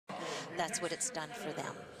that's what it's done for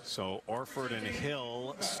them. So Orford and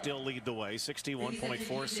Hill still lead the way.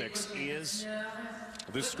 61.46 is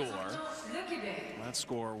the score. That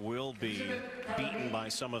score will be beaten by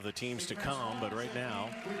some of the teams to come, but right now,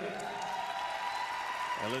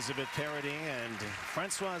 Elizabeth Paradis and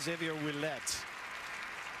Francois-Xavier Ouellette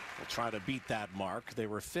will try to beat that mark. They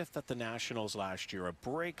were 5th at the Nationals last year. A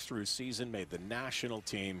breakthrough season, made the national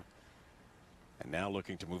team, and now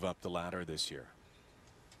looking to move up the ladder this year.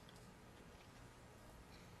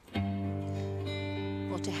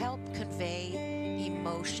 Well, to help convey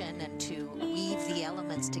emotion and to weave the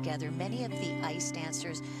elements together, many of the ice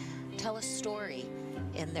dancers tell a story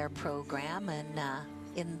in their program, and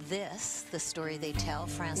in this, the story they tell,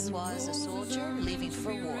 Francois is a soldier leaving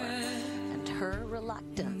for war, and her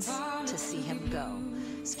reluctance to see him go.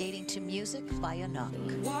 Skating to music by a knock.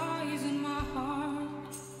 Why is in my heart?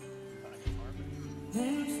 For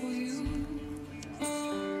you.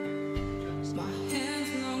 My hands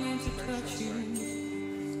longing to touch you.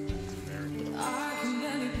 I can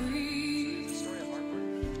barely breathe.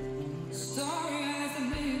 Story has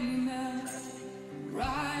made me mad.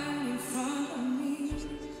 Right in front of me.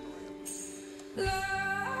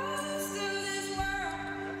 Lost in this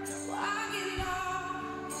world, I get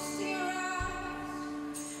lost in your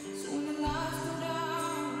eyes. So when the lights go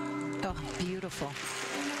down. Oh, beautiful.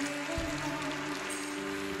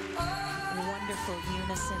 Wonderful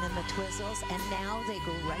unison in the Twizzles, and now they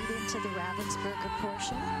go right into the Ravensburger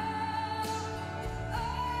portion.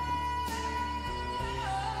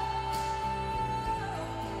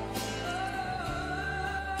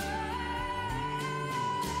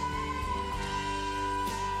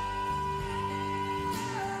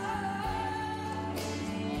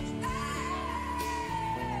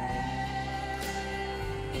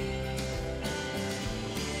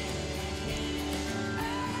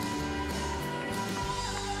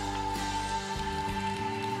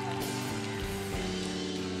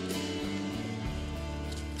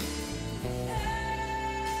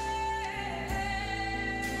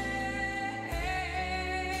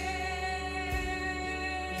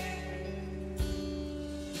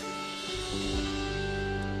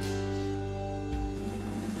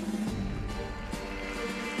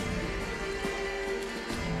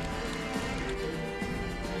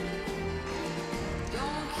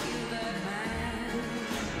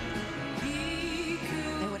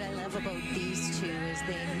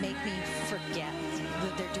 They make me forget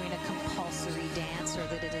that they're doing a compulsory dance or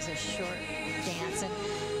that it is a short dance,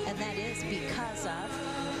 and that is because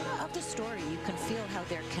of the story. You can feel how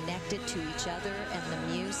they're connected to each other and the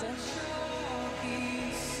music,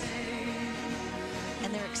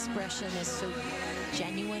 and their expression is so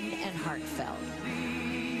genuine and heartfelt.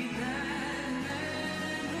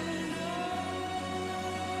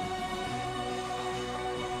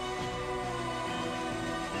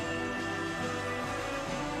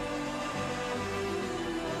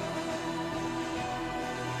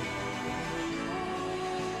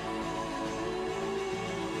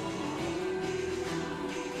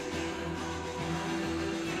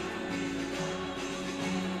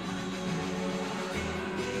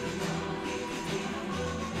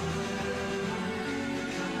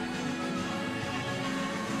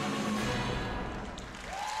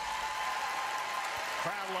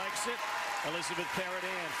 Elizabeth Paradis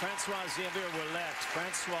and Francois-Xavier Ouellette.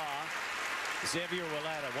 Francois-Xavier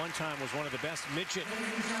Ouellette at one time was one of the best midget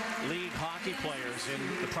league hockey players in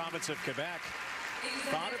the province of Quebec.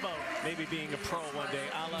 Thought about maybe being a pro one day,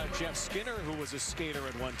 a la Jeff Skinner, who was a skater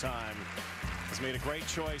at one time. Has made a great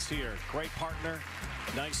choice here. Great partner,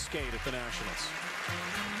 nice skate at the Nationals.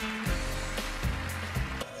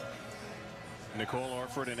 Nicole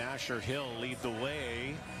Orford and Asher Hill lead the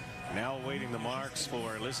way. Now awaiting the marks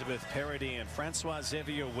for Elizabeth Paradis and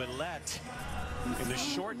Francois-Xavier Ouellette in the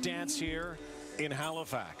short dance here in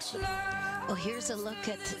Halifax. Well, here's a look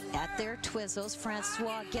at their Twizzles.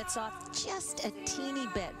 Francois gets off just a teeny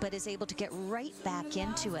bit, but is able to get right back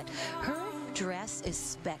into it. Her dress is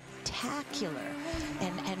spectacular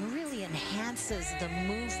and really enhances the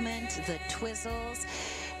movement, the Twizzles.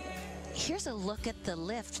 Here's a look at the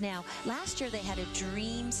lift. Now, last year they had a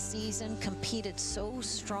dream season, competed so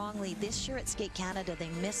strongly. This year at Skate Canada, they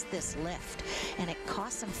missed this lift, and it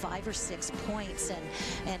cost them 5 or 6 points,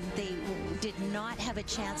 and they did not have a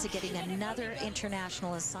chance of getting another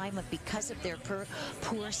international assignment because of their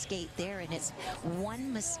poor skate there, and it's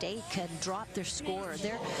one mistake can drop their score.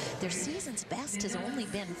 Their season's best has only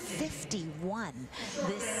been 51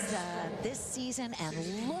 this season,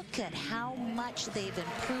 and look at how much they've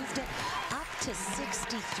improved it. Up to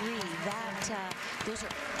 63. Those are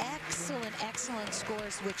excellent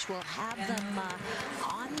scores, which will have them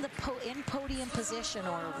on the in podium position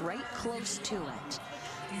or right close to it.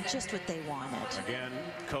 Just what they wanted. Again,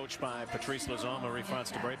 coached by Patrice Lauzon,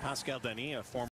 Marie-France Debray, Pascal Denis, a former